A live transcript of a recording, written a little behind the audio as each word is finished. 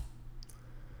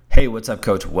Hey, what's up,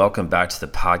 coach? Welcome back to the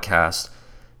podcast.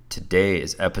 Today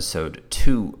is episode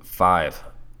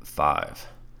 255.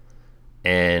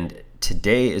 And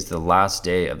today is the last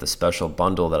day of the special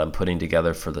bundle that I'm putting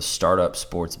together for the Startup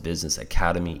Sports Business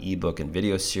Academy ebook and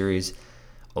video series,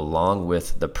 along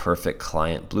with the Perfect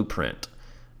Client Blueprint.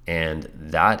 And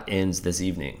that ends this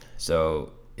evening.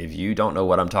 So if you don't know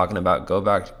what I'm talking about, go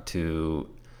back to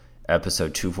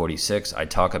episode 246. I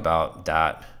talk about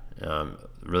that,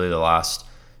 really the last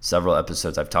several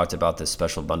episodes. I've talked about this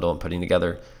special bundle I'm putting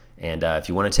together. And if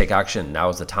you want to take action, now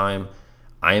is the time.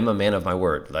 I am a man of my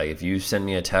word. Like if you send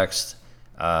me a text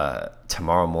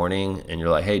tomorrow morning and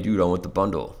you're like, hey dude, I want the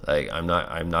bundle. Like I'm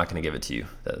not going to give it to you.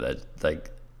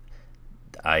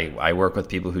 I work with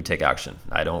people who take action.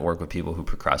 I don't work with people who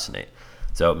procrastinate.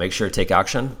 So make sure to take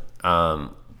action. And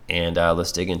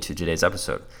let's dig into today's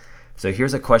episode. So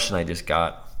here's a question I just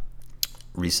got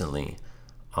recently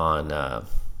on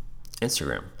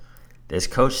Instagram. This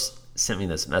coach sent me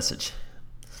this message.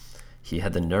 He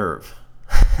had the nerve.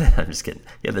 I'm just kidding.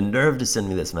 He had the nerve to send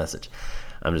me this message.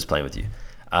 I'm just playing with you.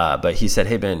 But he said,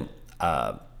 hey, Ben,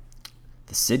 the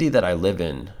city that I live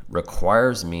in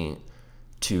requires me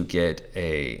to get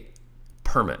a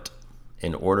permit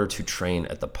in order to train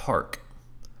at the park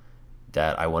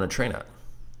that I want to train at.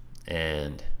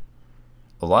 And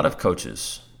a lot of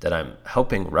coaches that I'm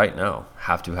helping right now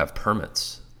have to have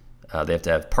permits. They have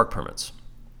to have park permits.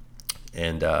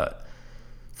 And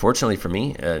fortunately for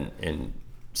me, in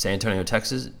San Antonio,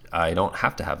 Texas, I don't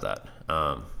have to have that.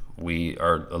 We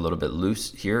are a little bit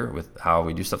loose here with how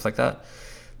we do stuff like that.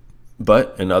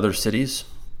 But in other cities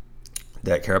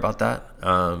that care about that,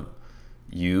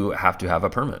 you have to have a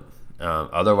permit.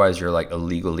 Otherwise, you're like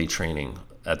illegally training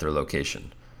at their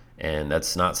location. And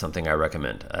that's not something I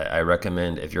recommend. I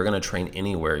recommend if you're going to train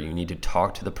anywhere, you need to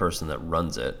talk to the person that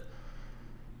runs it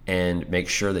and make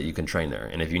sure that you can train there.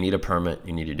 And if you need a permit,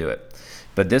 you need to do it.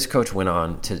 But this coach went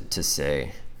on to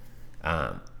say,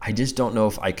 I just don't know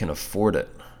if I can afford it.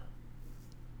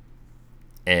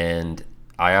 And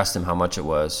I asked him how much it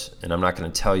was, and I'm not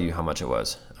going to tell you how much it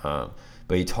was. But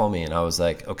he told me, and I was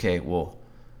like, okay, well,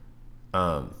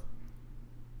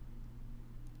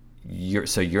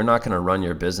 you're not going to run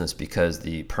your business because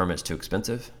the permit's too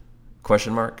expensive? ?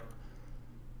 And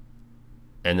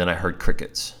then I heard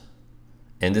crickets.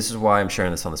 And this is why I'm sharing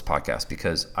this on this podcast,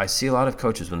 because I see a lot of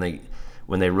coaches when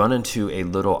they run into a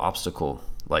little obstacle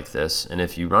like this, and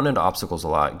if you run into obstacles a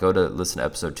lot, go to listen to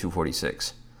episode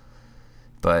 246.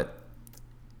 But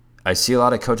I see a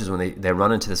lot of coaches when they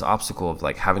run into this obstacle of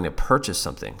like having to purchase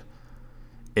something.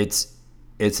 It's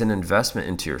an investment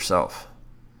into yourself.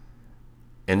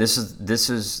 And this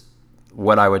is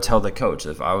what I would tell the coach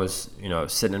if I was,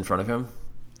 sitting in front of him.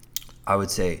 I would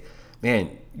say,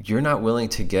 man, you're not willing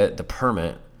to get the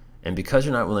permit, and because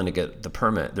you're not willing to get the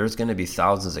permit, there's going to be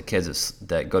thousands of kids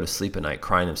that go to sleep at night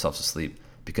crying themselves to sleep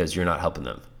because you're not helping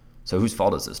them. So whose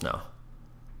fault is this now?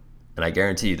 And I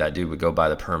guarantee you that dude would go buy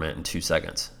the permit in 2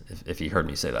 seconds if he heard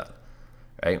me say that,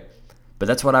 right? But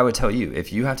that's what I would tell you.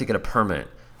 If you have to get a permit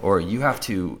or you have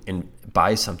to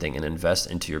buy something and invest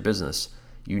into your business,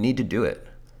 you need to do it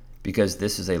because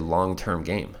this is a long-term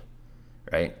game,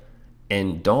 right?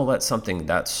 And don't let something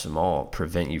that small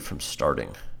prevent you from starting.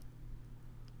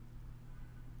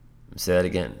 Say that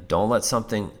again. Don't let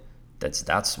something that's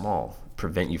that small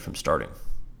prevent you from starting.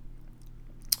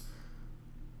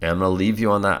 And I'm going to leave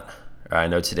you on that. I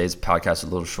know today's podcast is a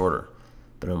little shorter,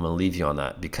 but I'm going to leave you on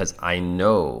that because I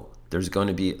know there's going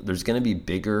to be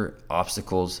bigger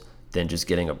obstacles than just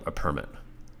getting a permit,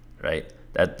 right?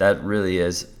 That really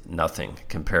is nothing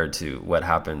compared to what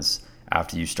happens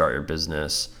after you start your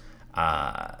business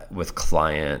with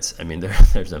clients. I mean,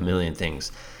 there's a million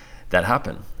things that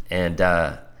happen, and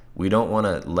we don't want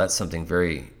to let something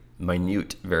very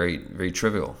minute, very, very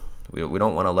trivial. We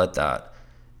don't want to let that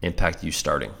impact you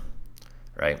starting,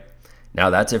 right? Now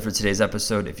that's it for today's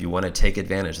episode. If you want to take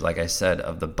advantage, like I said,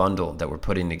 of the bundle that we're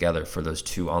putting together for those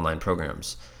 2 online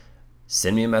programs,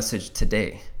 send me a message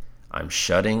today. I'm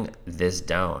shutting this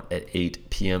down at 8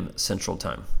 p.m. Central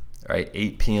Time, all right?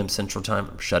 8 p.m. Central Time,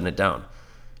 I'm shutting it down.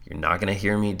 You're not going to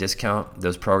hear me discount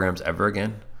those programs ever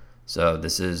again. So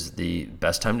this is the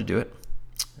best time to do it,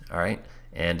 all right?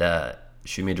 And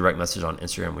shoot me a direct message on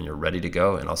Instagram when you're ready to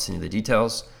go, and I'll send you the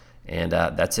details. And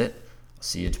that's it. I'll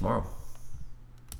see you tomorrow.